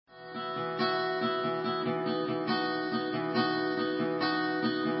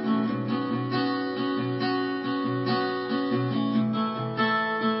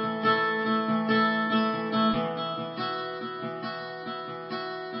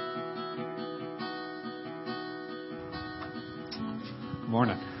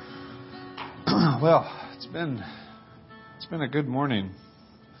Morning. Well, it's been a good morning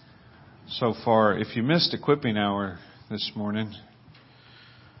so far. If you missed equipping hour this morning,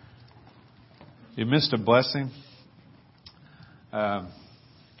 you missed a blessing. As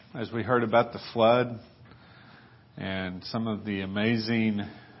we heard about the flood and some of the amazing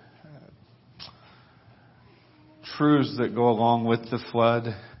truths that go along with the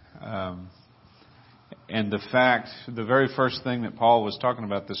flood. And the very first thing that Paul was talking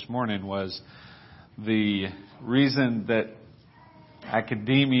about this morning was the reason that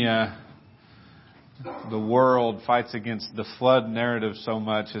academia, the world, fights against the flood narrative so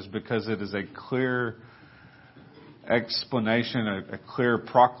much is because it is a clear explanation, a clear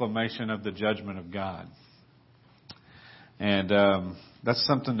proclamation of the judgment of God. And that's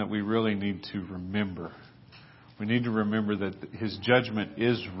something that we really need to remember. We need to remember that His judgment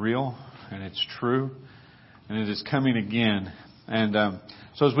is real and it's true. And it is coming again. And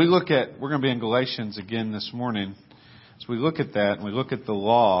so as we look at, we're going to be in Galatians again this morning. As we look at that and we look at the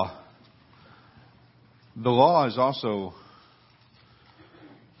law is also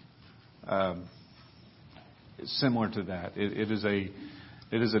similar to that. It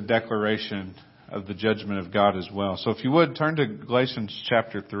is a declaration of the judgment of God as well. So if you would, turn to Galatians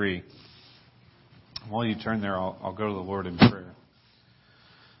chapter 3. While you turn there, I'll go to the Lord in prayer.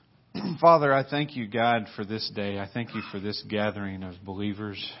 Father, I thank you, God, for this day. I thank you for this gathering of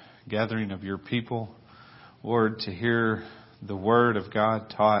believers, gathering of your people. Lord, to hear the word of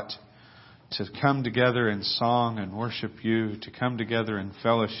God taught, to come together in song and worship you, to come together in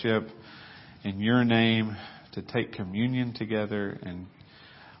fellowship in your name, to take communion together. And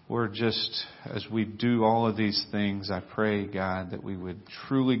Lord, just as we do all of these things, I pray, God, that we would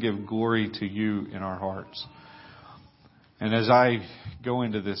truly give glory to you in our hearts. And as I go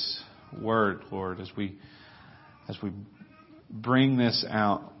into this word, Lord, as we bring this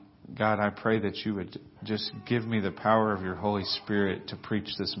out, God, I pray that you would just give me the power of your Holy Spirit to preach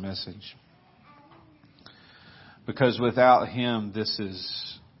this message. Because without Him, this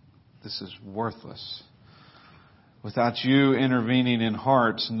is worthless. Without you intervening in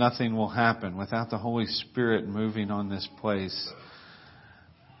hearts, nothing will happen. Without the Holy Spirit moving on this place,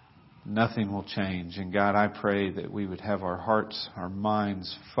 nothing will change. And God, I pray that we would have our hearts, our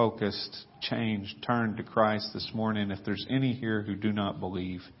minds focused, changed, turned to Christ this morning. If there's any here who do not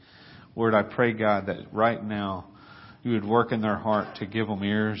believe, Lord, I pray, God, that right now you would work in their heart to give them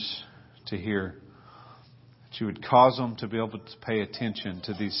ears to hear. That you would cause them to be able to pay attention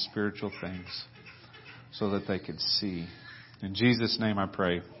to these spiritual things so that they could see. In Jesus' name I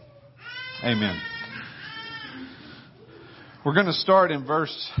pray. Amen. We're going to start in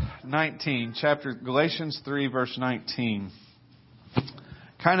verse 19, Galatians 3, verse 19.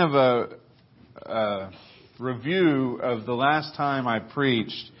 Kind of a review of the last time I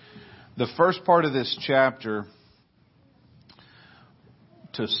preached. The first part of this chapter,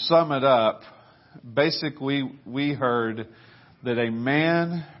 to sum it up, basically we heard that a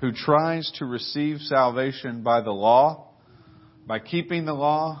man who tries to receive salvation by the law, by keeping the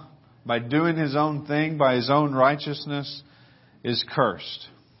law, by doing his own thing, by his own righteousness, is cursed.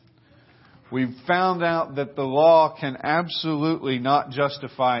 We've found out that the law can absolutely not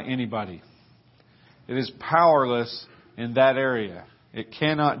justify anybody. It is powerless in that area. It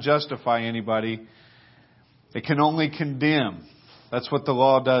cannot justify anybody. It can only condemn. That's what the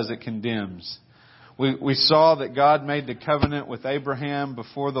law does. It condemns. We saw that God made the covenant with Abraham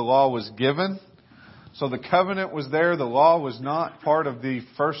before the law was given. So the covenant was there. The law was not part of the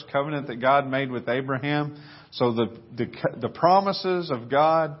first covenant that God made with Abraham. So the promises of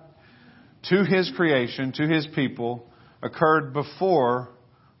God to His creation, to His people, occurred before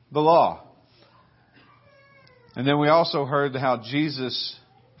the law. And then we also heard how Jesus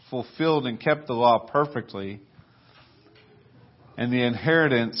fulfilled and kept the law perfectly. And the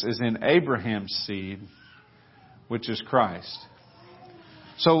inheritance is in Abraham's seed, which is Christ.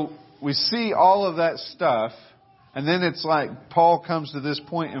 So we see all of that stuff. And then it's like Paul comes to this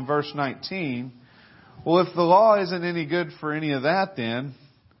point in verse 19. Well, if the law isn't any good for any of that, then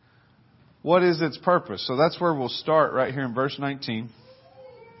what is its purpose? So that's where we'll start right here in verse 19.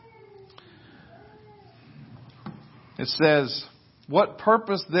 It says, "What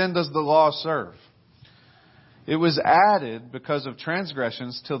purpose then does the law serve? It was added because of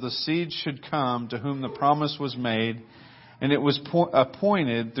transgressions till the seed should come to whom the promise was made, and it was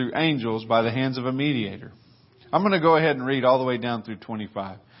appointed through angels by the hands of a mediator." I'm going to go ahead and read all the way down through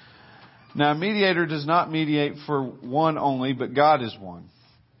 25. "Now a mediator does not mediate for one only, but God is one.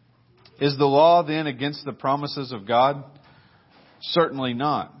 Is the law then against the promises of God? Certainly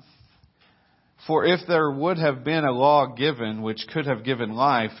not. For if there would have been a law given which could have given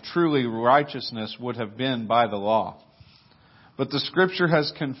life, truly righteousness would have been by the law. But the Scripture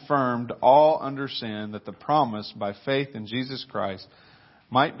has confirmed all under sin, that the promise by faith in Jesus Christ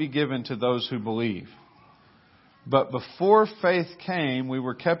might be given to those who believe. But before faith came, we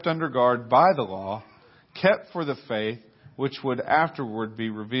were kept under guard by the law, kept for the faith which would afterward be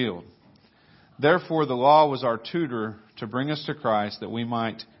revealed. Therefore the law was our tutor to bring us to Christ, that we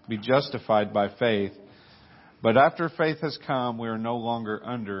might be justified by faith. But after faith has come, we are no longer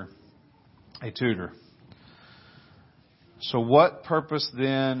under a tutor. So what purpose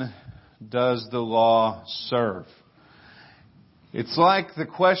then does the law serve? It's like the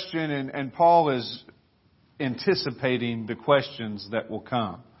question, and Paul is anticipating the questions that will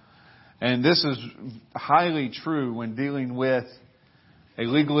come. And this is highly true when dealing with a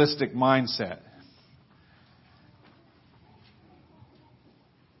legalistic mindset.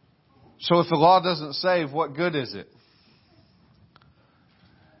 So if the law doesn't save, what good is it?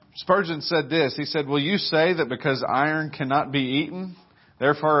 Spurgeon said this. He said, will you say that because iron cannot be eaten,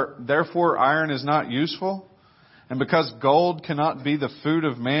 therefore iron is not useful? And because gold cannot be the food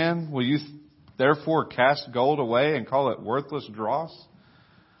of man, will you therefore cast gold away and call it worthless dross?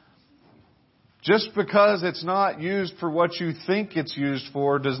 Just because it's not used for what you think it's used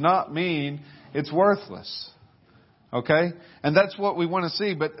for does not mean it's worthless. Okay? And that's what we want to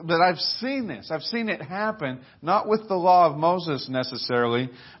see. But I've seen this. I've seen it happen, not with the law of Moses necessarily,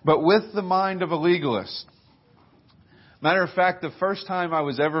 but with the mind of a legalist. Matter of fact, the first time I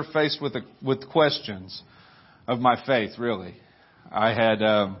was ever faced with questions of my faith, really, I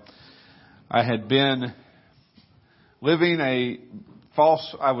had been living I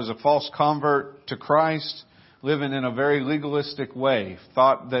was a false convert to Christ, living in a very legalistic way.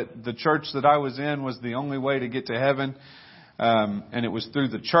 Thought that the church that I was in was the only way to get to heaven. And it was through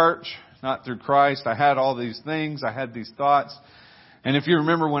the church, not through Christ. I had all these things. I had these thoughts. And if you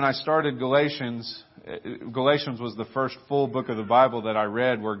remember when I started Galatians was the first full book of the Bible that I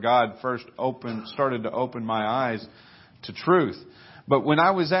read where God first started to open my eyes to truth. But when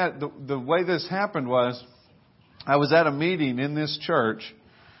I was the way this happened was, I was at a meeting in this church,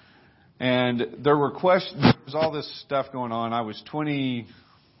 and there were questions. There was all this stuff going on. I was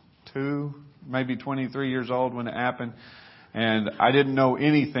 22, maybe 23 years old when it happened, and I didn't know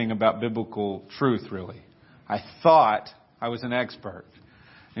anything about biblical truth, really. I thought I was an expert.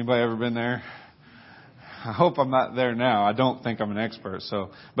 Anybody ever been there? I hope I'm not there now. I don't think I'm an expert.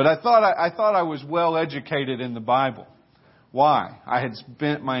 But I thought I was well educated in the Bible. Why? I had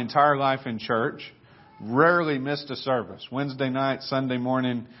spent my entire life in church, rarely missed a service. Wednesday night, Sunday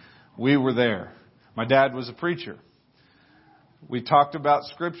morning, we were there. My dad was a preacher. We talked about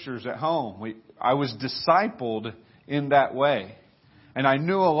scriptures at home. I was discipled in that way. And I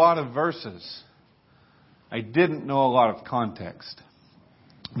knew a lot of verses. I didn't know a lot of context.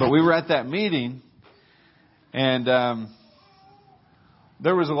 But we were at that meeting, and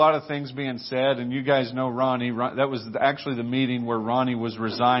there was a lot of things being said, and you guys know Ronnie. That was actually the meeting where Ronnie was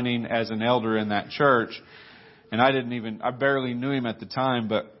resigning as an elder in that church. And I barely knew him at the time,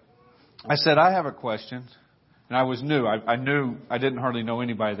 but I said, I have a question. And I was new. I knew I didn't hardly know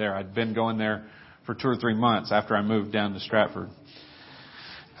anybody there. I'd been going there for 2 or 3 months after I moved down to Stratford.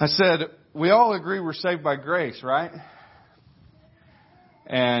 I said, we all agree we're saved by grace, right?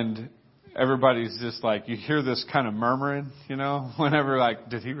 And everybody's just like, you hear this kind of murmuring, whenever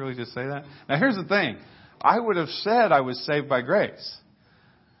did he really just say that? Now here's the thing. I would have said I was saved by grace.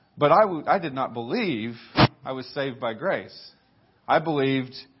 But I did not believe I was saved by grace. I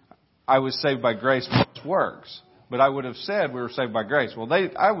believed I was saved by grace plus works. But I would have said we were saved by grace. Well,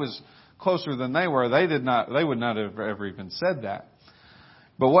 I was closer than they were. They would not have ever even said that.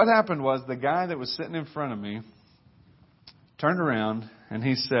 But what happened was the guy that was sitting in front of me turned around and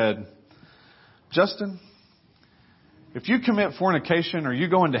he said, Justin, if you commit fornication, are you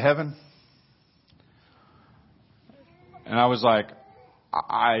going to heaven? And I was like,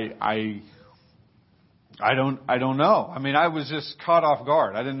 I don't know. I mean, I was just caught off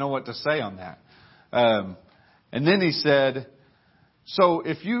guard. I didn't know what to say on that. And then he said, so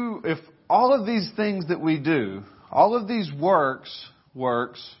if all of these things that we do, all of these works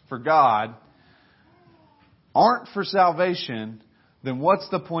for God aren't for salvation, then what's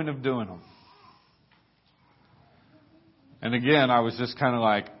the point of doing them? And again, I was just kind of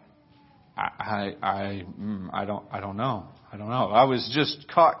like, I don't know. I was just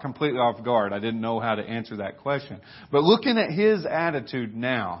caught completely off guard. I didn't know how to answer that question. But looking at his attitude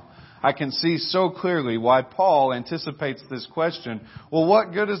now, I can see so clearly why Paul anticipates this question. Well,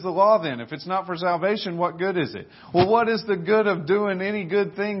 what good is the law then? If it's not for salvation, what good is it? Well, what is the good of doing any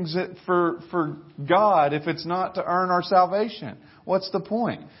good things for God if it's not to earn our salvation? What's the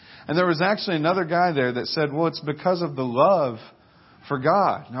point? And there was actually another guy there that said, well, it's because of the love for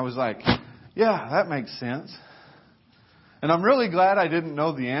God. And I was like, yeah, that makes sense. And I'm really glad I didn't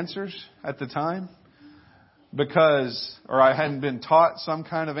know the answers at the time. Or I hadn't been taught some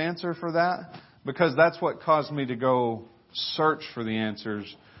kind of answer for that, because that's what caused me to go search for the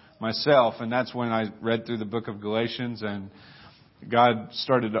answers myself. And that's when I read through the book of Galatians, and God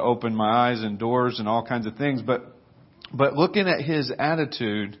started to open my eyes and doors and all kinds of things. But looking at his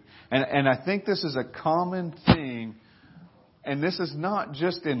attitude, and I think this is a common thing, and this is not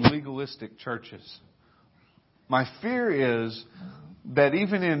just in legalistic churches. My fear is that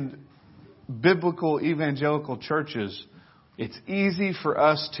even in biblical evangelical churches, it's easy for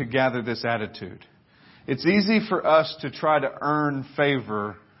us to gather this attitude. It's easy for us to try to earn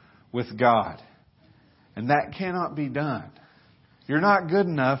favor with God. And that cannot be done. You're not good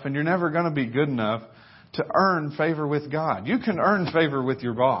enough, and you're never going to be good enough to earn favor with God. You can earn favor with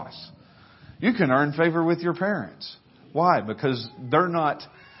your boss. You can earn favor with your parents. Why? Because they're not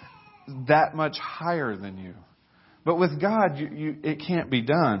that much higher than you. But with God, it can't be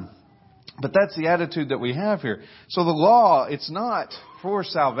done. But that's the attitude that we have here. So the law, it's not for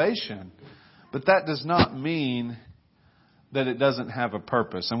salvation, but that does not mean that it doesn't have a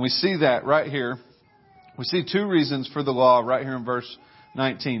purpose. And we see that right here. We see two reasons for the law right here in verse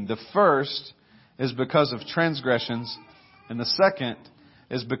 19. The first is because of transgressions, and the second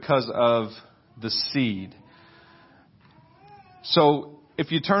is because of the seed. So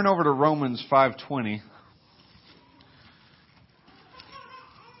if you turn over to Romans 5:20,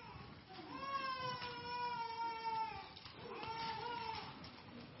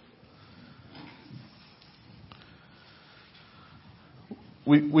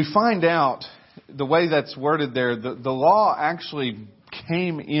 we find out the way that's worded there, the law actually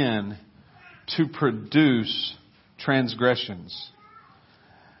came in to produce transgressions.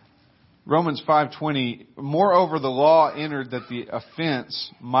 Romans 5:20, moreover the law entered that the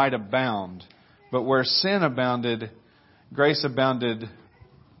offense might abound, but where sin abounded, grace abounded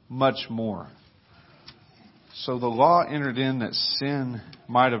much more. So the law entered in that sin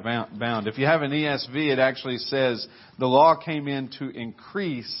might abound. If you have an ESV, it actually says the law came in to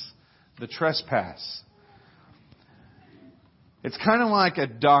increase the trespass. It's kind of like a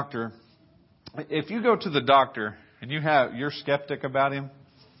doctor. If you go to the doctor and you're skeptic about him,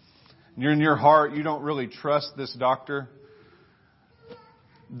 and you're in your heart, you don't really trust this doctor,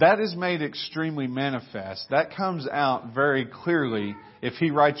 that is made extremely manifest. That comes out very clearly if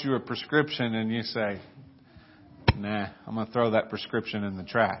he writes you a prescription and you say, nah, I'm going to throw that prescription in the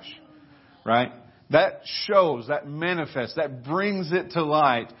trash. Right? That shows, that manifests, that brings it to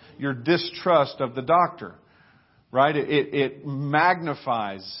light your distrust of the doctor. Right? It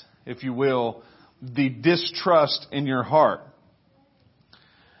magnifies, if you will, the distrust in your heart.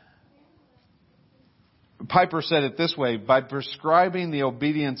 Piper said it this way: by prescribing the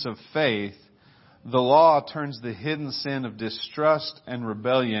obedience of faith, the law turns the hidden sin of distrust and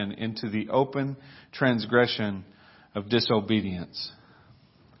rebellion into the open transgression of disobedience.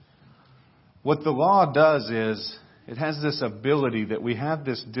 What the law does is, it has this ability that we have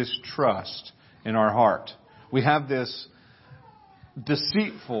this distrust in our heart. We have this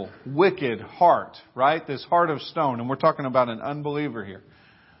deceitful, wicked heart, right? This heart of stone. And we're talking about an unbeliever here.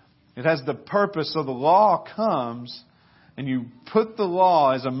 It has the purpose, so the law comes and you put the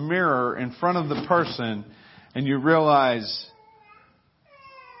law as a mirror in front of the person and you realize,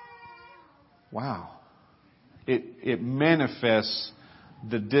 wow, it manifests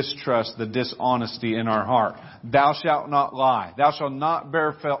the distrust, the dishonesty in our heart. Thou shalt not lie. Thou shalt not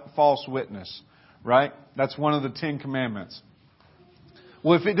bear false witness. Right? That's one of the 10 Commandments.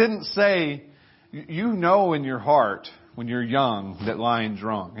 Well, if it didn't say, you know in your heart when you're young that lying's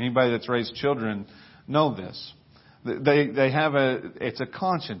wrong. Anybody that's raised children know this. They have it's a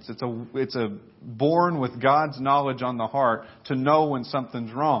conscience. It's a born with God's knowledge on the heart to know when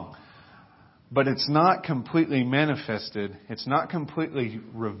something's wrong. But it's not completely manifested. It's not completely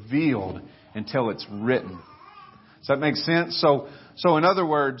revealed until it's written. Does that make sense? So in other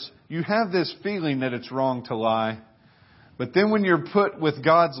words, you have this feeling that it's wrong to lie. But then when you're put with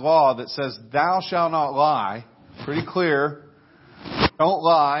God's law that says, thou shalt not lie, pretty clear, don't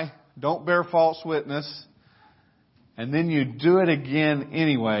lie, don't bear false witness, and then you do it again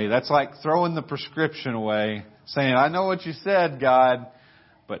anyway. That's like throwing the prescription away, saying, I know what you said, God,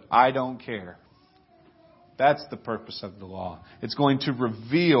 but I don't care. That's the purpose of the law. It's going to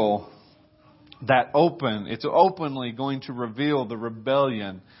reveal it's openly going to reveal the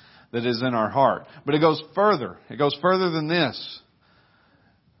rebellion that is in our heart. But it goes further. It goes further than this.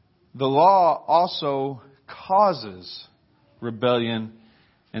 The law also causes rebellion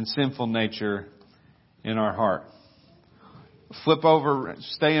and sinful nature in our heart. Flip over,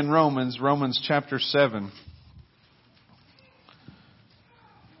 stay in Romans chapter 7.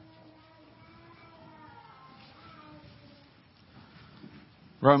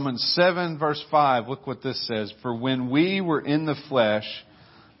 Romans 7 verse 5, look what this says. For when we were in the flesh,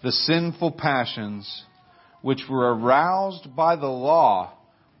 the sinful passions which were aroused by the law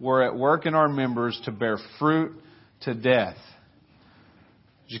were at work in our members to bear fruit to death.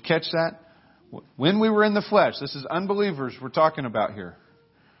 Did you catch that? When we were in the flesh, this is unbelievers we're talking about here.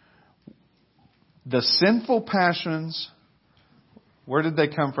 The sinful passions, where did they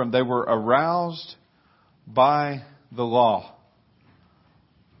come from? They were aroused by the law.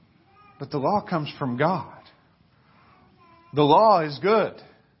 But the law comes from God. The law is good.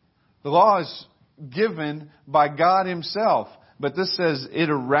 The law is given by God Himself. But this says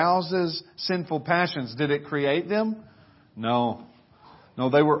it arouses sinful passions. Did it create them? No. No,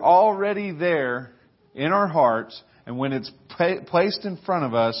 they were already there in our hearts. And when it's placed in front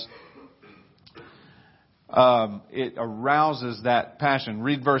of us, it arouses that passion.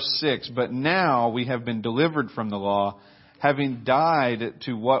 Read verse 6. But now we have been delivered from the law, having died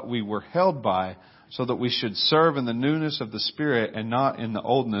to what we were held by, so that we should serve in the newness of the Spirit and not in the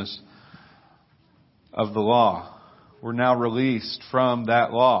oldness of the law. We're now released from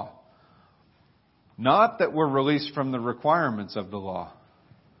that law. Not that we're released from the requirements of the law.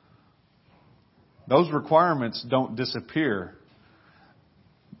 Those requirements don't disappear,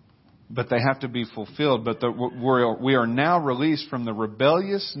 but they have to be fulfilled. But we are now released from the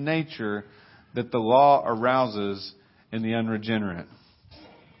rebellious nature that the law arouses in the unregenerate.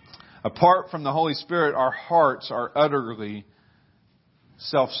 Apart from the Holy Spirit, our hearts are utterly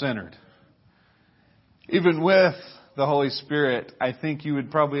self-centered. Even with the Holy Spirit, I think you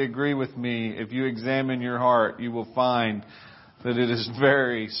would probably agree with me. If you examine your heart, you will find that it is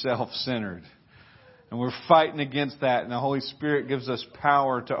very self-centered. And we're fighting against that. And the Holy Spirit gives us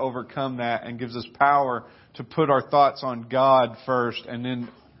power to overcome that, and gives us power to put our thoughts on God first and then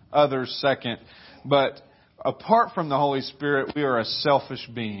others second. But apart from the Holy Spirit, we are a selfish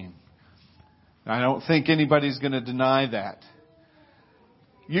being. I don't think anybody's going to deny that.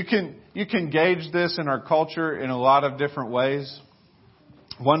 You can gauge this in our culture in a lot of different ways.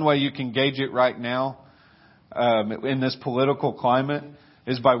 One way you can gauge it right now in this political climate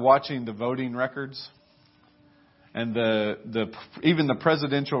is by watching the voting records and even the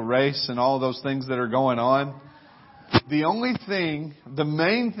presidential race and all of those things that are going on. The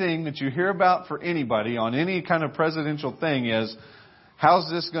main thing that you hear about for anybody on any kind of presidential thing is, how's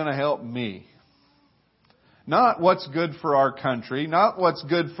this going to help me? Not what's good for our country, not what's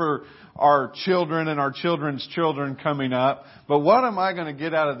good for our children and our children's children coming up, but what am I going to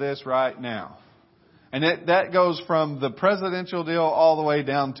get out of this right now? And that goes from the presidential deal all the way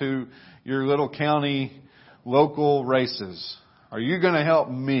down to your little county local races. Are you going to help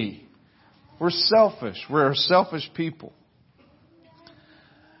me? We're selfish. We're a selfish people.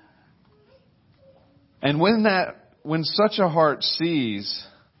 And when such a heart sees,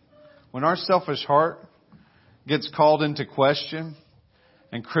 when our selfish heart gets called into question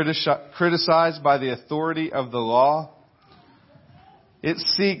and criticized by the authority of the law, it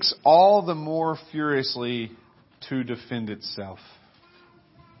seeks all the more furiously to defend itself.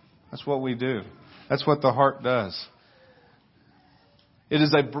 That's what we do. That's what the heart does.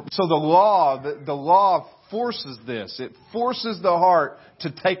 So the law forces this. It forces the heart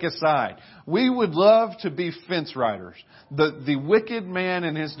to take a side. We would love to be fence riders. The wicked man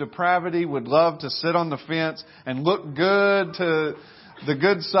in his depravity would love to sit on the fence and look good to the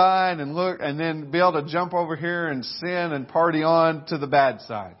good side and then be able to jump over here and sin and party on to the bad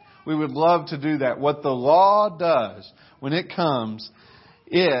side. We would love to do that. What the law does when it comes,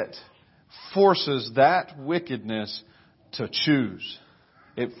 it forces that wickedness to choose.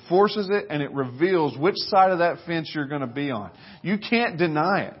 It forces it and it reveals which side of that fence you're going to be on. You can't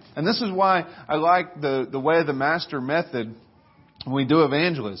deny it. And this is why I like the way of the master method when we do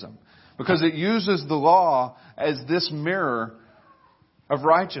evangelism. Because it uses the law as this mirror of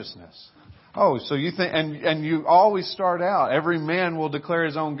righteousness. Oh, so you think, and you always start out, every man will declare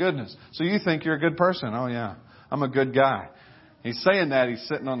his own goodness. So you think you're a good person. Oh yeah, I'm a good guy. He's saying that, he's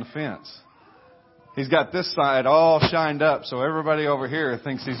sitting on the fence. He's got this side all shined up, so everybody over here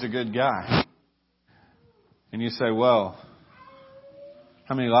thinks he's a good guy. And you say, well,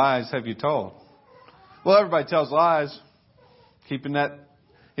 how many lies have you told? Well, everybody tells lies. Keeping that,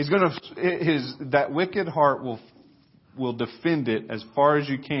 that wicked heart will defend it as far as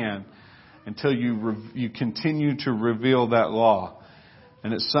you can until you continue to reveal that law.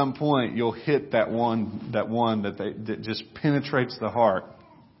 And at some point, you'll hit that one that just penetrates the heart.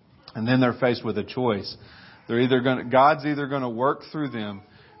 And then they're faced with a choice. God's either going to work through them,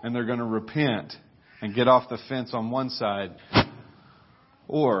 and they're going to repent and get off the fence on one side,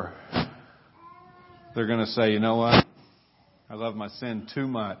 or they're going to say, you know what? I love my sin too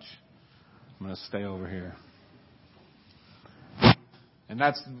much. I'm going to stay over here. And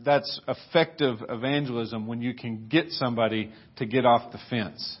that's effective evangelism when you can get somebody to get off the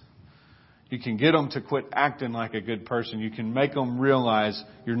fence. You can get them to quit acting like a good person. You can make them realize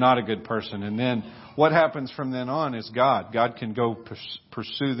you're not a good person. And then what happens from then on is God. God can go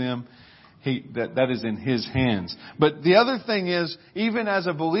pursue them. That is in His hands. But the other thing is, even as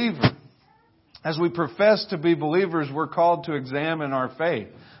a believer, as we profess to be believers, we're called to examine our faith.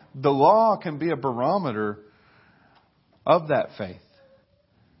 The law can be a barometer of that faith.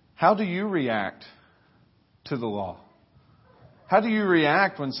 How do you react to the law? How do you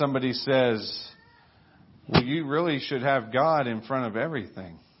react when somebody says, well, you really should have God in front of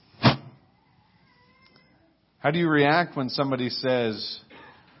everything? How do you react when somebody says,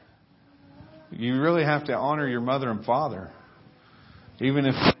 you really have to honor your mother and father, even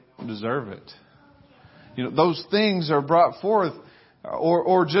if they don't deserve it? You know, those things are brought forth,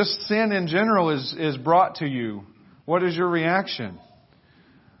 or just sin in general is brought to you. What is your reaction?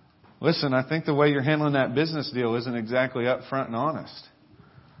 Listen, I think the way you're handling that business deal isn't exactly upfront and honest.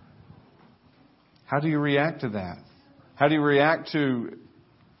 How do you react to that? How do you react to,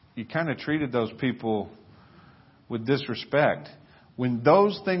 you kind of treated those people with disrespect? When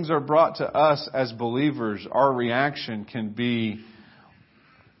those things are brought to us as believers, our reaction can be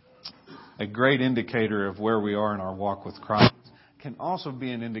a great indicator of where we are in our walk with Christ. It can also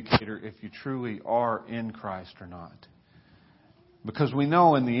be an indicator if you truly are in Christ or not. Because we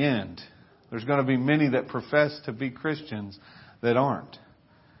know in the end, there's going to be many that profess to be Christians that aren't.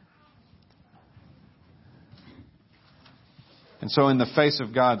 And so in the face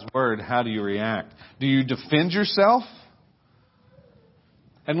of God's Word, how do you react? Do you defend yourself?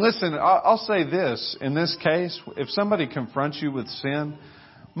 And listen, I'll say this. In this case, if somebody confronts you with sin,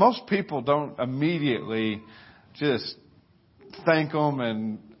 most people don't immediately just thank them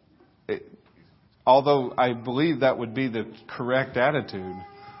and although I believe that would be the correct attitude,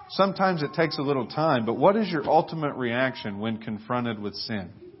 sometimes it takes a little time. But what is your ultimate reaction when confronted with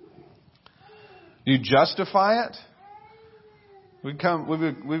sin? Do you justify it?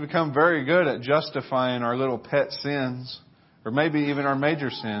 We've become very good at justifying our little pet sins, or maybe even our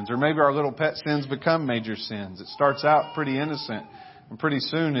major sins, or maybe our little pet sins become major sins. It starts out pretty innocent, and pretty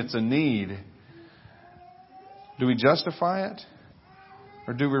soon it's a need. Do we justify it,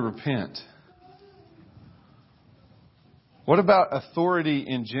 or do we repent? What about authority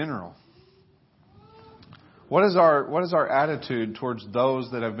in general? What is our attitude towards those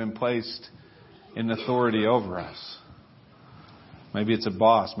that have been placed in authority over us? Maybe it's a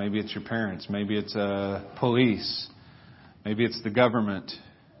boss, maybe it's your parents, maybe it's police, maybe it's the government.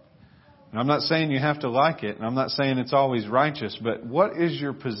 And I'm not saying you have to like it, and I'm not saying it's always righteous, but what is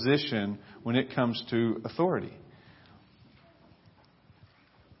your position when it comes to authority?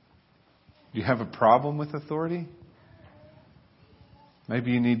 Do you have a problem with authority?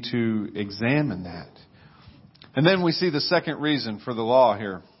 Maybe you need to examine that. And then we see the second reason for the law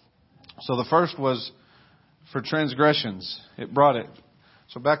here. So the first was for transgressions. It brought it.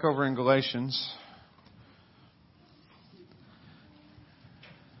 So back over in Galatians.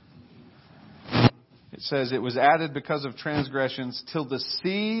 It says, it was added because of transgressions till the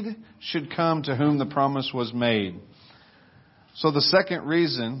seed should come to whom the promise was made. So the second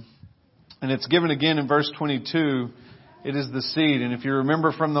reason, and it's given again in verse 22, it is the seed. And if you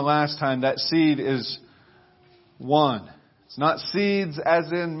remember from the last time, that seed is one. It's not seeds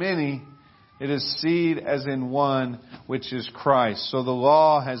as in many. It is seed as in one, which is Christ. So the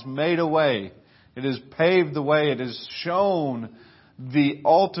law has made a way. It has paved the way. It has shown the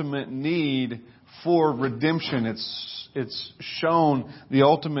ultimate need for redemption. It's shown the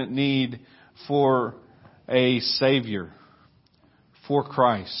ultimate need for a Savior, for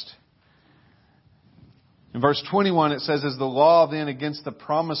Christ. In verse 21 it says, is the law then against the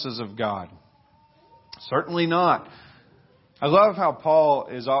promises of God? Certainly not. I love how Paul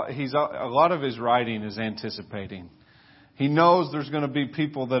a lot of his writing is anticipating. He knows there's going to be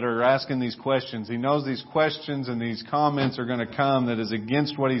people that are asking these questions. He knows these questions and these comments are going to come that is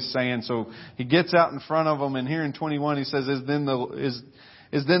against what he's saying. So he gets out in front of them, and here in 21 he says, is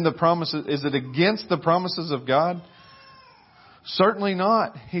is it against the promises of God? Certainly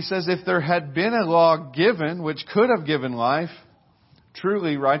not. He says if there had been a law given which could have given life,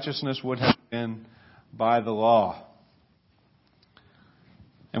 truly righteousness would have been by the law.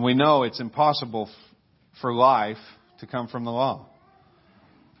 And we know it's impossible for life to come from the law.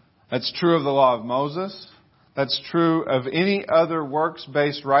 That's true of the law of Moses. That's true of any other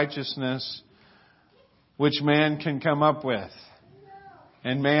works-based righteousness which man can come up with.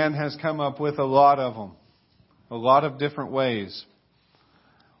 And man has come up with a lot of them. A lot of different ways.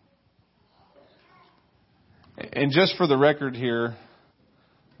 And just for the record here,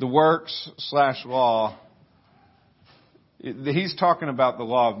 the works/law, he's talking about the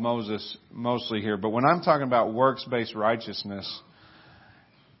law of Moses mostly here. But when I'm talking about works-based righteousness,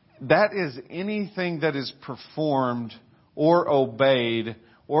 that is anything that is performed or obeyed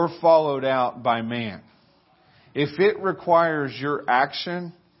or followed out by man. If it requires your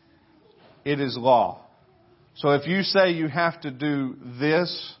action, it is law. So if you say you have to do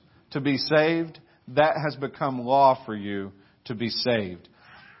this to be saved, that has become law for you to be saved.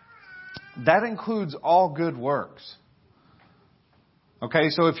 That includes all good works. Okay,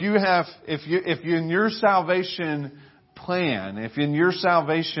 so if you in your salvation plan, if in your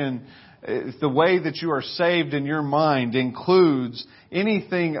salvation, the way that you are saved in your mind includes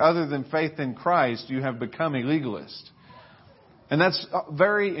anything other than faith in Christ, you have become a legalist. And that's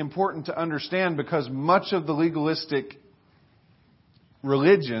very important to understand because much of the legalistic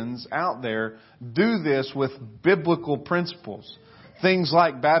religions out there do this with biblical principles. Things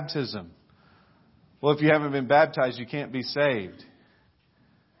like baptism. Well, if you haven't been baptized, you can't be saved.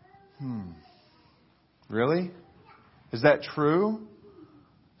 Really? Is that true?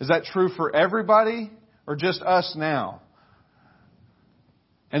 Is that true for everybody or just us now?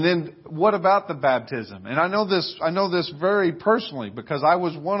 And then what about the baptism? And I know this very personally because I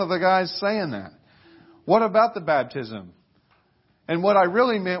was one of the guys saying that. What about the baptism? And what I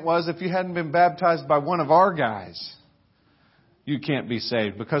really meant was if you hadn't been baptized by one of our guys, you can't be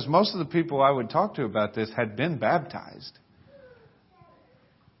saved. Because most of the people I would talk to about this had been baptized.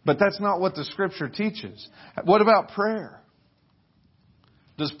 But that's not what the Scripture teaches. What about prayer?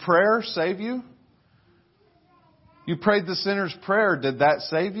 Does prayer save you? You prayed the sinner's prayer. Did that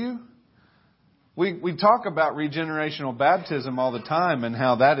save you? We talk about regenerational baptism all the time and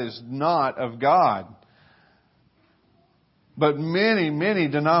how that is not of God. But many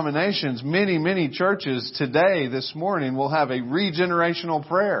denominations, many churches today, this morning, will have a regenerational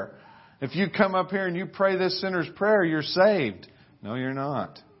prayer. If you come up here and you pray this sinner's prayer, you're saved. No, you're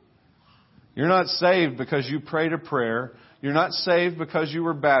not. You're not saved because you prayed a prayer. You're not saved because you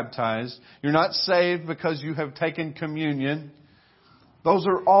were baptized. You're not saved because you have taken communion. Those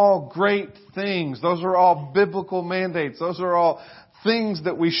are all great things. Those are all biblical mandates. Those are all things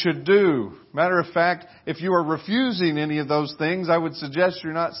that we should do. Matter of fact, if you are refusing any of those things, I would suggest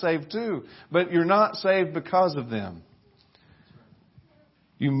you're not saved too. But you're not saved because of them.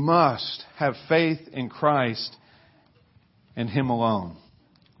 You must have faith in Christ and Him alone.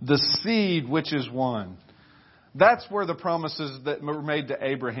 The seed which is one. That's where the promises that were made to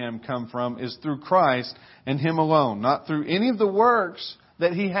Abraham come from, is through Christ and Him alone. Not through any of the works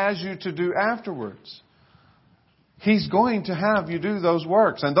that He has you to do afterwards. He's going to have you do those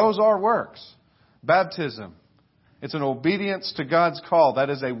works. And those are works. Baptism. It's an obedience to God's call. That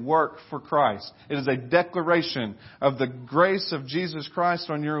is a work for Christ. It is a declaration of the grace of Jesus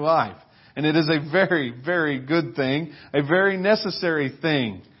Christ on your life. And it is a very, very good thing. A very necessary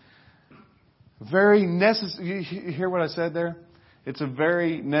thing. Very necessary. You hear what I said there? It's a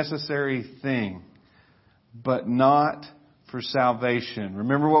very necessary thing. But not for salvation.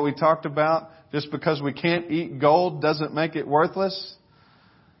 Remember what we talked about? Just because we can't eat gold doesn't make it worthless.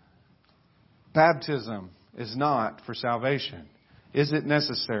 Baptism is not for salvation. Is it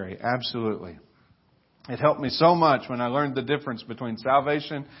necessary? Absolutely. It helped me so much when I learned the difference between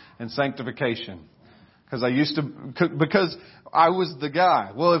salvation and sanctification. Because I was the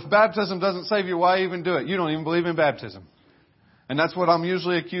guy. Well, if baptism doesn't save you, why even do it? You don't even believe in baptism. And that's what I'm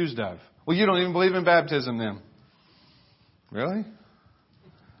usually accused of. Well, you don't even believe in baptism then. Really?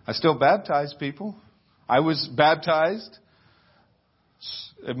 I still baptize people. I was baptized,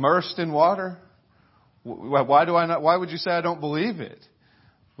 immersed in water. Why do I not? Why would you say I don't believe it?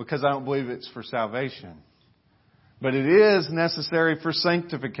 Because I don't believe it's for salvation. But it is necessary for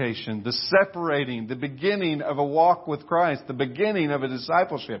sanctification, the separating, the beginning of a walk with Christ, the beginning of a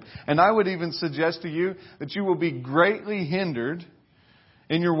discipleship. And I would even suggest to you that you will be greatly hindered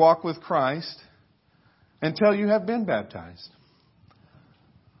in your walk with Christ until you have been baptized.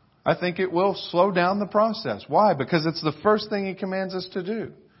 I think it will slow down the process. Why? Because it's the first thing He commands us to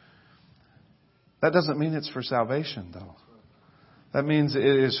do. That doesn't mean it's for salvation, though. That means it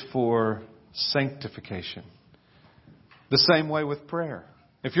is for sanctification. The same way with prayer.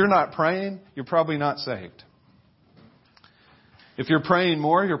 If you're not praying, you're probably not saved. If you're praying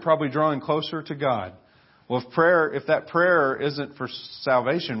more, you're probably drawing closer to God. Well, if that prayer isn't for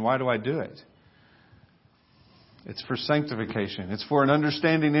salvation, why do I do it? It's for sanctification. It's for an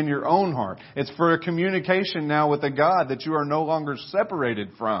understanding in your own heart. It's for a communication now with a God that you are no longer separated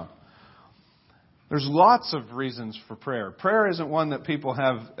from. There's lots of reasons for prayer. Prayer isn't one that people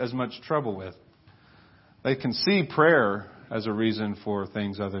have as much trouble with. They can see prayer as a reason for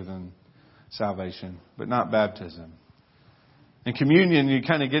things other than salvation, but not baptism. In communion, you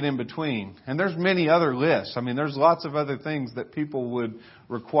kind of get in between. And there's many other lists. I mean, there's lots of other things that people would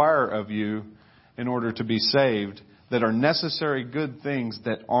require of you in order to be saved that are necessary good things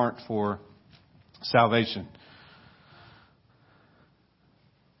that aren't for salvation.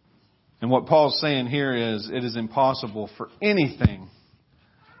 And what Paul's saying here is it is impossible for anything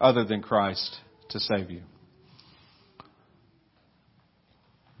other than Christ to save you.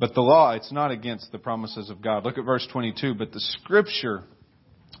 But the law, it's not against the promises of God. Look at verse 22. But the Scripture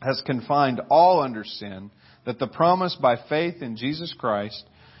has confined all under sin, that the promise by faith in Jesus Christ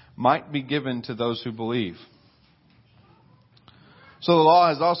might be given to those who believe. So the law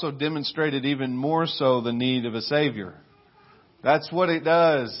has also demonstrated even more so the need of a Savior. That's what it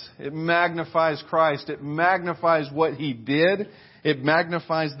does. It magnifies Christ. It magnifies what He did. It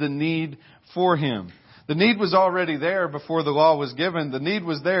magnifies the need for Him. The need was already there before the law was given. The need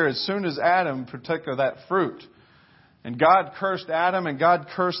was there as soon as Adam partook of that fruit. And God cursed Adam and God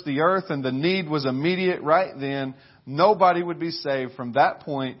cursed the earth, and the need was immediate right then. Nobody would be saved from that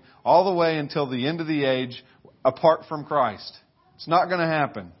point all the way until the end of the age apart from Christ. It's not going to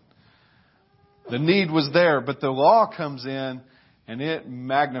happen. The need was there, but the law comes in and it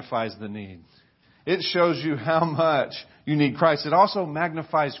magnifies the need. It shows you how much you need Christ. It also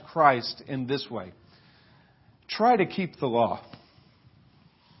magnifies Christ in this way. Try to keep the law.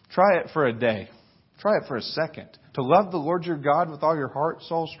 Try it for a day. Try it for a second. To love the Lord your God with all your heart,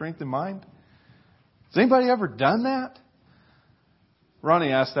 soul, strength, and mind. Has anybody ever done that?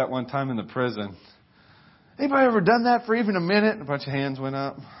 Ronnie asked that one time in the prison. Anybody ever done that for even a minute? And a bunch of hands went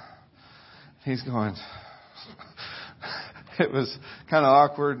up. He's going... It was kind of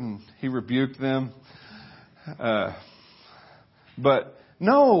awkward, and he rebuked them. But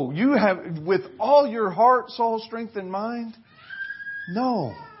no, you have, with all your heart, soul, strength, and mind.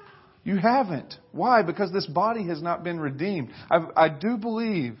 No, you haven't. Why? Because this body has not been redeemed. I do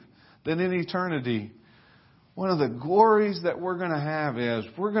believe that in eternity, one of the glories that we're going to have is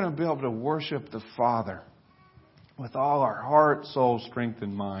we're going to be able to worship the Father with all our heart, soul, strength,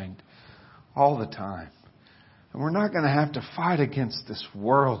 and mind all the time. And we're not going to have to fight against this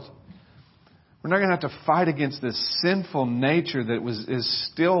world. We're not going to have to fight against this sinful nature that is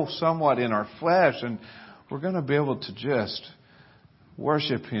still somewhat in our flesh. And we're going to be able to just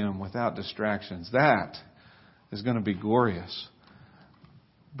worship Him without distractions. That is going to be glorious.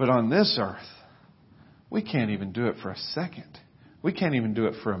 But on this earth, we can't even do it for a second. We can't even do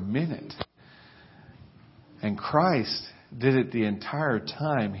it for a minute. And Christ did it the entire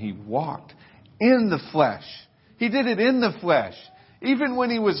time He walked in the flesh. He did it in the flesh. Even when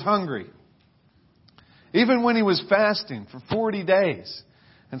He was hungry. Even when He was fasting for 40 days.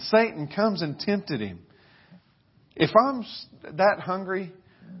 And Satan comes and tempted Him. If I'm that hungry,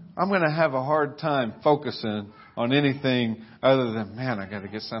 I'm going to have a hard time focusing on anything other than, man, I got to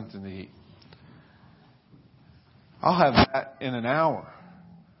get something to eat. I'll have that in an hour.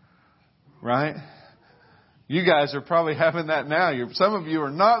 Right? You guys are probably having that now. Some of you are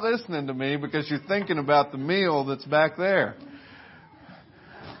not listening to me because you're thinking about the meal that's back there.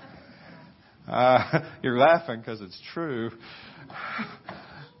 You're laughing because it's true.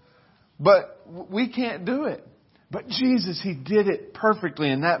 But we can't do it. But Jesus, He did it perfectly,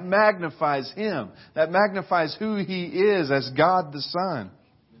 and that magnifies Him. That magnifies who He is as God the Son.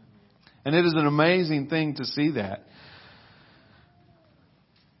 And it is an amazing thing to see that.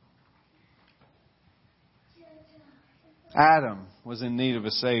 Adam was in need of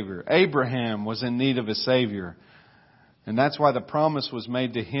a Savior. Abraham was in need of a Savior. And that's why the promise was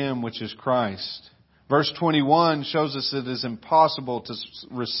made to him, which is Christ. Verse 21 shows us it is impossible to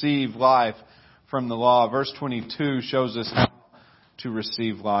receive life from the law. Verse 22 shows us how to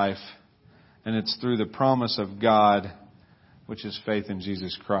receive life. And it's through the promise of God, which is faith in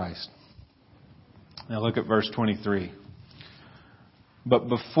Jesus Christ. Now look at verse 23. But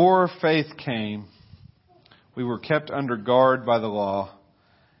before faith came, we were kept under guard by the law,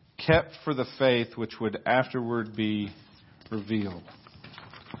 kept for the faith which would afterward be revealed.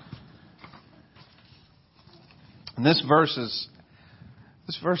 And this verse is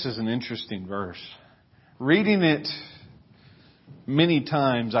an interesting verse. Reading it many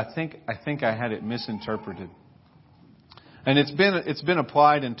times, I think I had it misinterpreted. And it's been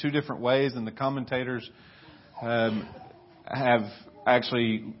applied in two different ways, and the commentators have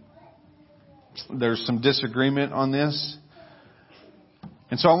actually, there's some disagreement on this.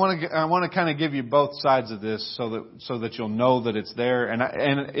 And so I want to kind of give you both sides of this so that you'll know that it's there.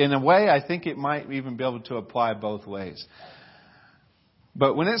 And in a way, I think it might even be able to apply both ways.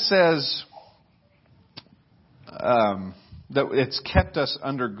 But when it says that it's kept us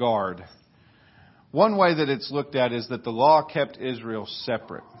under guard, one way that it's looked at is that the law kept Israel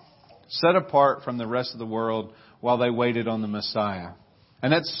separate, set apart from the rest of the world while they waited on the Messiah.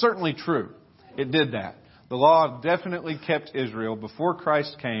 And that's certainly true. It did that. The law definitely kept Israel. Before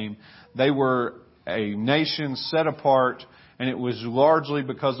Christ came, they were a nation set apart, and it was largely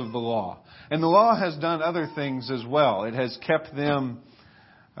because of the law. And the law has done other things as well. It has kept them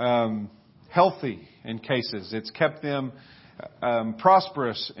healthy in cases. It's kept them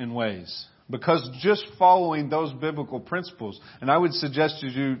prosperous in ways. Because just following those biblical principles, and I would suggest to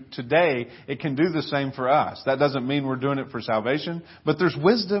you today, it can do the same for us. That doesn't mean we're doing it for salvation, but there's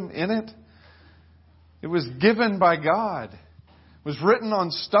wisdom in it. It was given by God. It was written on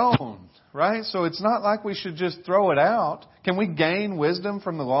stone, right? So it's not like we should just throw it out. Can we gain wisdom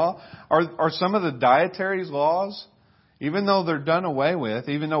from the law? Are some of the dietary laws, even though they're done away with,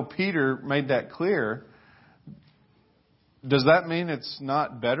 even though Peter made that clear, does that mean it's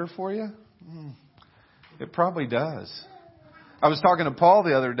not better for you? It probably does. I was talking to Paul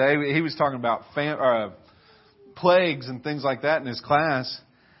the other day. He was talking about plagues and things like that in his class.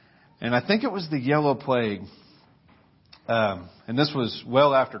 And I think it was the yellow plague. And this was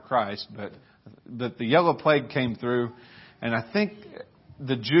well after Christ, but the yellow plague came through. And I think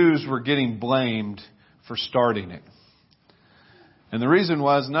the Jews were getting blamed for starting it. And the reason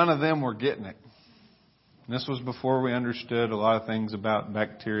was none of them were getting it. And this was before we understood a lot of things about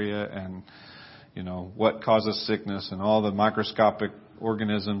bacteria and, what causes sickness and all the microscopic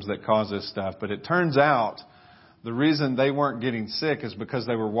organisms that cause this stuff. But it turns out the reason they weren't getting sick is because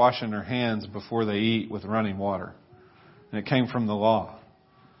they were washing their hands before they eat with running water. And it came from the law.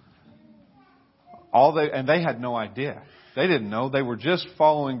 And they had no idea. They didn't know. They were just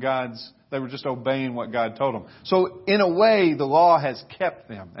they were just obeying what God told them. So in a way, the law has kept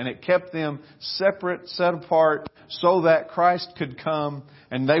them. And it kept them separate, set apart, so that Christ could come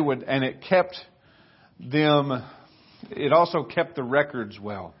and it kept them, it also kept the records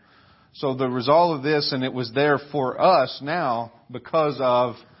well. So the result of this, and it was there for us now because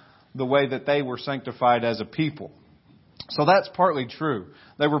of the way that they were sanctified as a people. So that's partly true.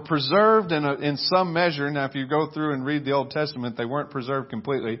 They were preserved in some measure. Now, if you go through and read the Old Testament, they weren't preserved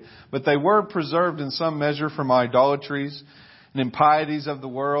completely, but they were preserved in some measure from idolatries and impieties of the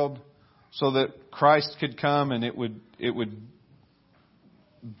world, so that Christ could come and it would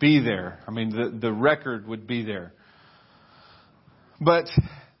be there. I mean, the record would be there. But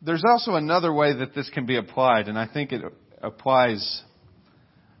there's also another way that this can be applied, and I think it applies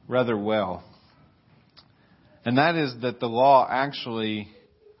rather well. And that is that the law actually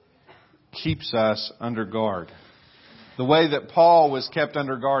keeps us under guard. The way that Paul was kept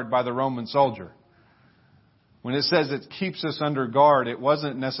under guard by the Roman soldier. When it says it keeps us under guard, it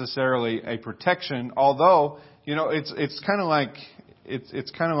wasn't necessarily a protection, although, it's kind of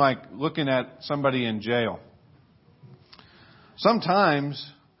like looking at somebody in jail. Sometimes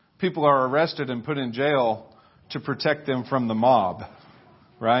people are arrested and put in jail to protect them from the mob,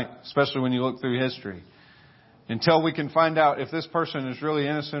 right? Especially when you look through history. Until we can find out if this person is really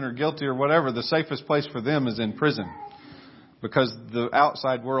innocent or guilty or whatever, the safest place for them is in prison. Because the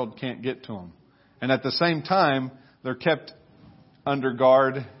outside world can't get to them. And at the same time, they're kept under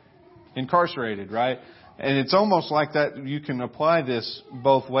guard, incarcerated, right? And it's almost like that. You can apply this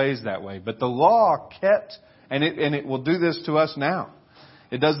both ways that way. But the law kept, and it will do this to us now.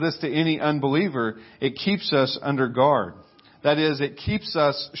 It does this to any unbeliever. It keeps us under guard. That is, it keeps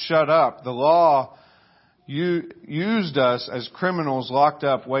us shut up. The law used us as criminals locked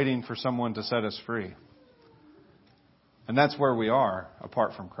up waiting for someone to set us free. And that's where we are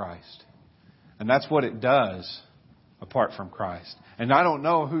apart from Christ. And that's what it does apart from Christ. And I don't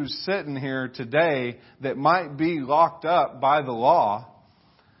know who's sitting here today that might be locked up by the law,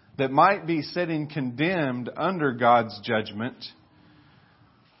 that might be sitting condemned under God's judgment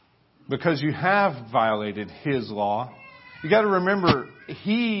because you have violated His law. You got to remember,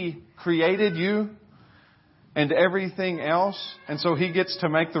 He created you. and everything else. And so He gets to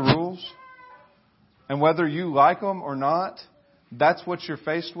make the rules. And whether you like them or not, that's what you're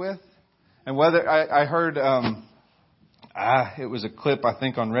faced with. And whether I heard, it was a clip, I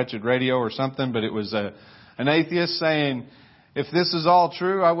think, on Wretched Radio or something, but it was an atheist saying, if this is all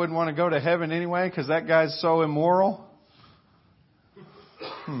true, I wouldn't want to go to heaven anyway because that guy's so immoral.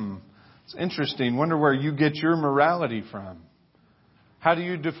 It's interesting. Wonder where you get your morality from. How do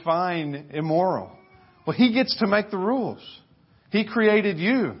you define immoral? Well, He gets to make the rules. He created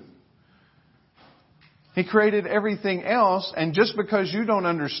you. He created everything else, and just because you don't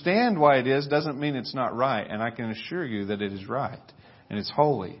understand why it is doesn't mean it's not right. And I can assure you that it is right and it's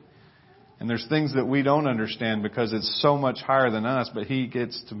holy. And there's things that we don't understand because it's so much higher than us, but He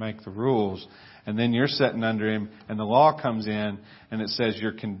gets to make the rules. And then you're sitting under Him, and the law comes in, and it says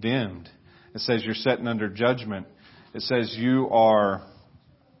you're condemned. It says you're sitting under judgment. It says you are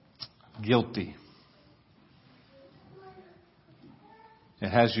guilty. It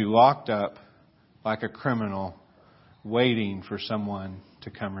has you locked up like a criminal, waiting for someone to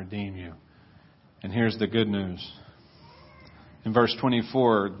come redeem you. And here's the good news. In verse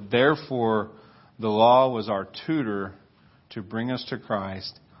 24, therefore the law was our tutor to bring us to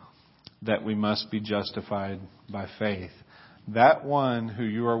Christ, that we must be justified by faith. That one who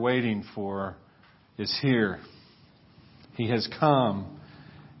you are waiting for is here. He has come.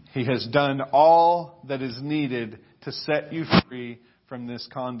 He has done all that is needed to set you free from this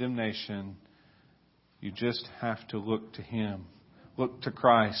condemnation. You just have to look to Him. Look to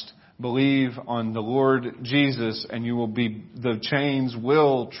Christ. Believe on the Lord Jesus, and the chains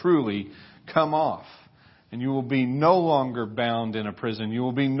will truly come off. And you will be no longer bound in a prison. You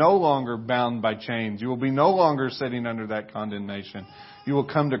will be no longer bound by chains. You will be no longer sitting under that condemnation. You will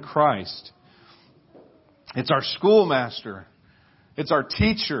come to Christ. It's our schoolmaster. It's our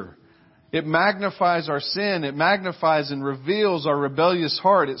teacher. It magnifies our sin. It magnifies and reveals our rebellious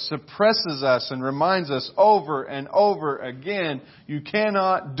heart. It suppresses us and reminds us over and over again, you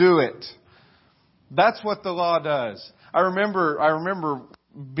cannot do it. That's what the law does. I remember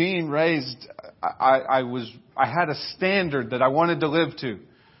being raised, I had a standard that I wanted to live to.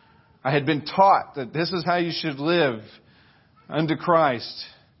 I had been taught that this is how you should live unto Christ.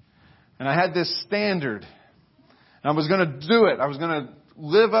 And I had this standard. And I was going to do it. I was going to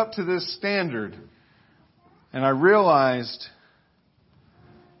live up to this standard. And I realized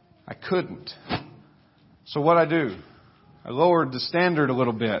I couldn't. So what I do? I lowered the standard a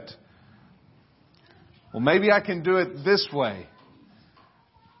little bit. Well, maybe I can do it this way.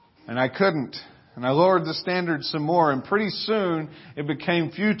 And I couldn't. And I lowered the standard some more. And pretty soon it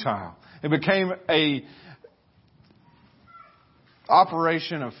became futile. It became a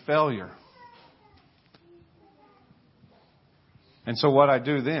operation of failure. And so what I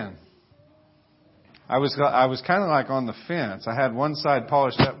do then? I was kind of like on the fence. I had one side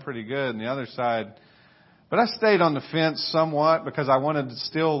polished up pretty good and the other side. But I stayed on the fence somewhat because I wanted to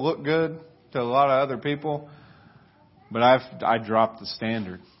still look good to a lot of other people. But I dropped the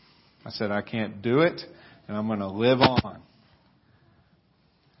standard. I said, I can't do it, and I'm going to live on.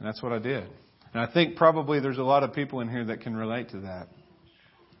 And that's what I did. And I think probably there's a lot of people in here that can relate to that.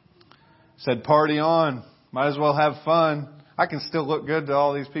 Said, party on. Might as well have fun. I can still look good to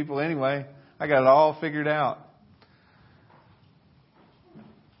all these people anyway. I got it all figured out.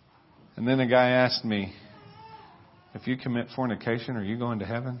 And then a guy asked me, if you commit fornication, are you going to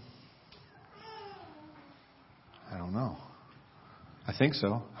heaven? I don't know. I think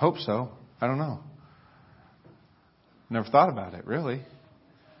so. Hope so. I don't know. Never thought about it, really.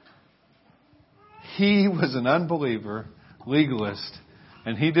 He was an unbeliever, legalist,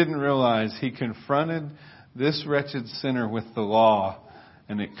 and he didn't realize he confronted this wretched sinner with the law,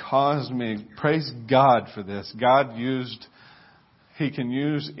 and it caused me, praise God for this. He can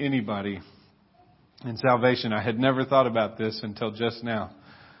use anybody in salvation. I had never thought about this until just now.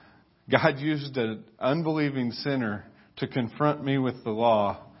 God used an unbelieving sinner to confront me with the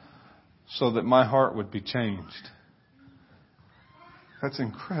law so that my heart would be changed. That's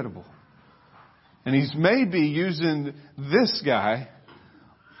incredible. And He's maybe using this guy,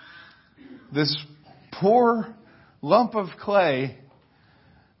 this poor lump of clay,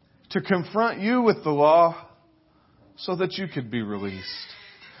 to confront you with the law so that you could be released.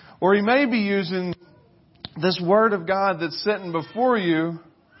 Or He may be using this Word of God that's sitting before you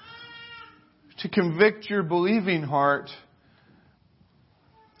to convict your believing heart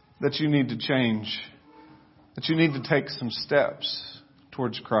that you need to change, that you need to take some steps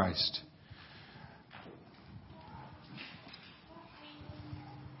towards Christ.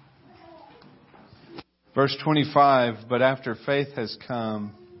 Verse 25, but after faith has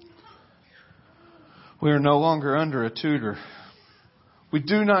come, We are no longer under a tutor. We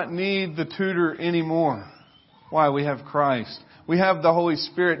do not need the tutor anymore. Why? We have Christ. We have the Holy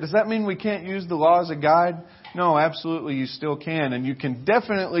Spirit. Does that mean we can't use the law as a guide? No, absolutely you still can. And you can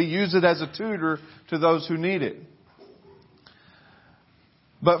definitely use it as a tutor to those who need it.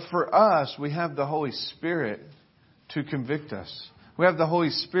 But for us, we have the Holy Spirit to convict us. We have the Holy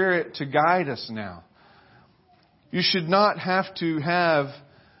Spirit to guide us now. You should not have to have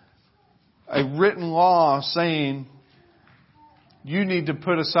a written law saying you need to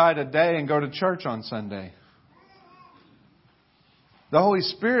put aside a day and go to church on Sunday. The Holy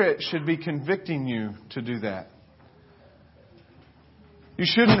Spirit should be convicting you to do that. You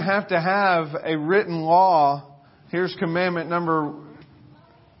shouldn't have to have a written law. Here's commandment number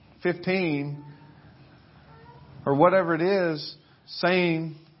 15 or whatever it is,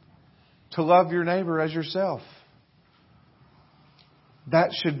 saying to love your neighbor as yourself.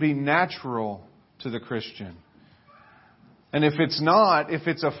 That should be natural to the Christian. And if it's not, if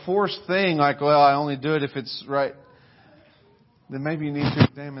it's a forced thing, like, well, I only do it if it's right, then maybe you need to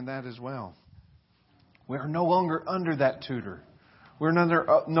examine that as well. We are no longer under that tutor. We're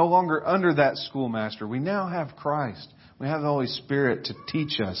no longer under that schoolmaster. We now have Christ. We have the Holy Spirit to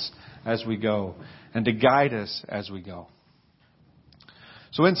teach us as we go and to guide us as we go.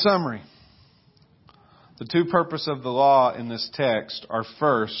 So in summary, the two purposes of the law in this text are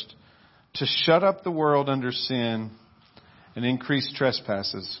first, to shut up the world under sin and increase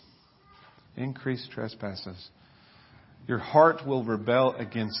trespasses. Increase trespasses. Your heart will rebel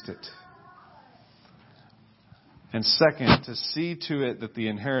against it. And second, to see to it that the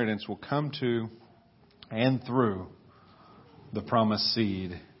inheritance will come to and through the promised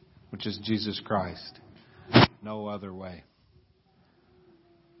seed, which is Jesus Christ. No other way.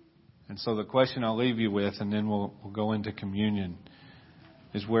 And so the question I'll leave you with, and then we'll go into communion,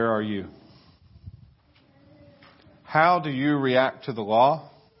 is where are you? How do you react to the law?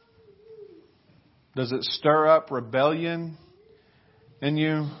 Does it stir up rebellion in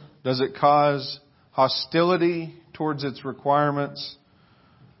you? Does it cause hostility towards its requirements?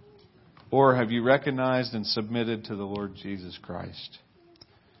 Or have you recognized and submitted to the Lord Jesus Christ?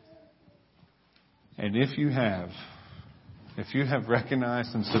 And if you have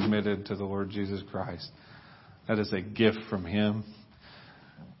recognized and submitted to the Lord Jesus Christ, that is a gift from Him.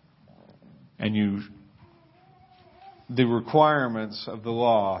 And the requirements of the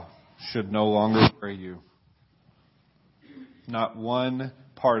law should no longer worry you. Not one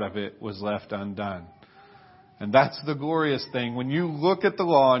part of it was left undone. And that's the glorious thing. When you look at the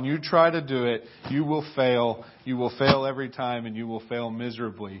law and you try to do it, you will fail. You will fail every time and you will fail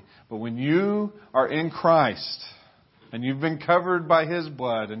miserably. But when you are in Christ and you've been covered by His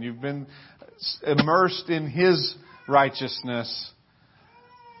blood and you've been immersed in His righteousness,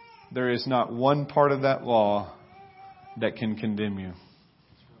 there is not one part of that law that can condemn you.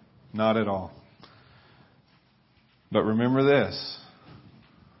 Not at all. But remember this.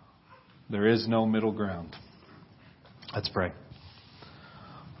 There is no middle ground. Let's pray.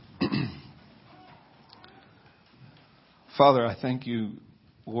 Father, I thank you,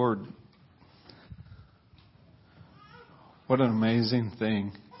 Lord. What an amazing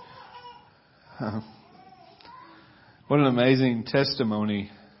thing. What an amazing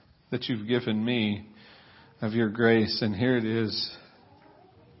testimony that you've given me of your grace. And here it is,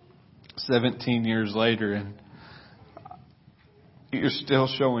 17 years later, and you're still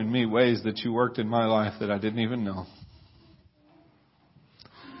showing me ways that you worked in my life that I didn't even know.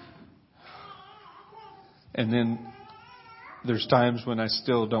 And then there's times when I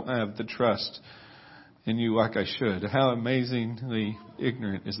still don't have the trust in you like I should. How amazingly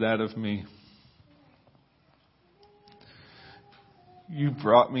ignorant is that of me. You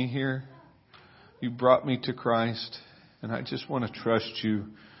brought me here. You brought me to Christ. And I just want to trust you,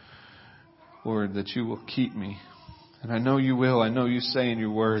 Lord, that you will keep me. And I know you will. I know you say in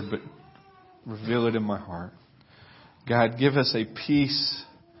your word, but reveal it in my heart. God, give us a peace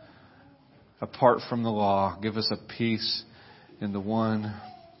apart from the law. Give us a peace in the one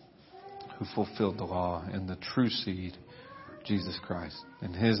who fulfilled the law, in the true seed, Jesus Christ.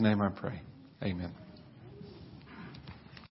 In His name I pray. Amen.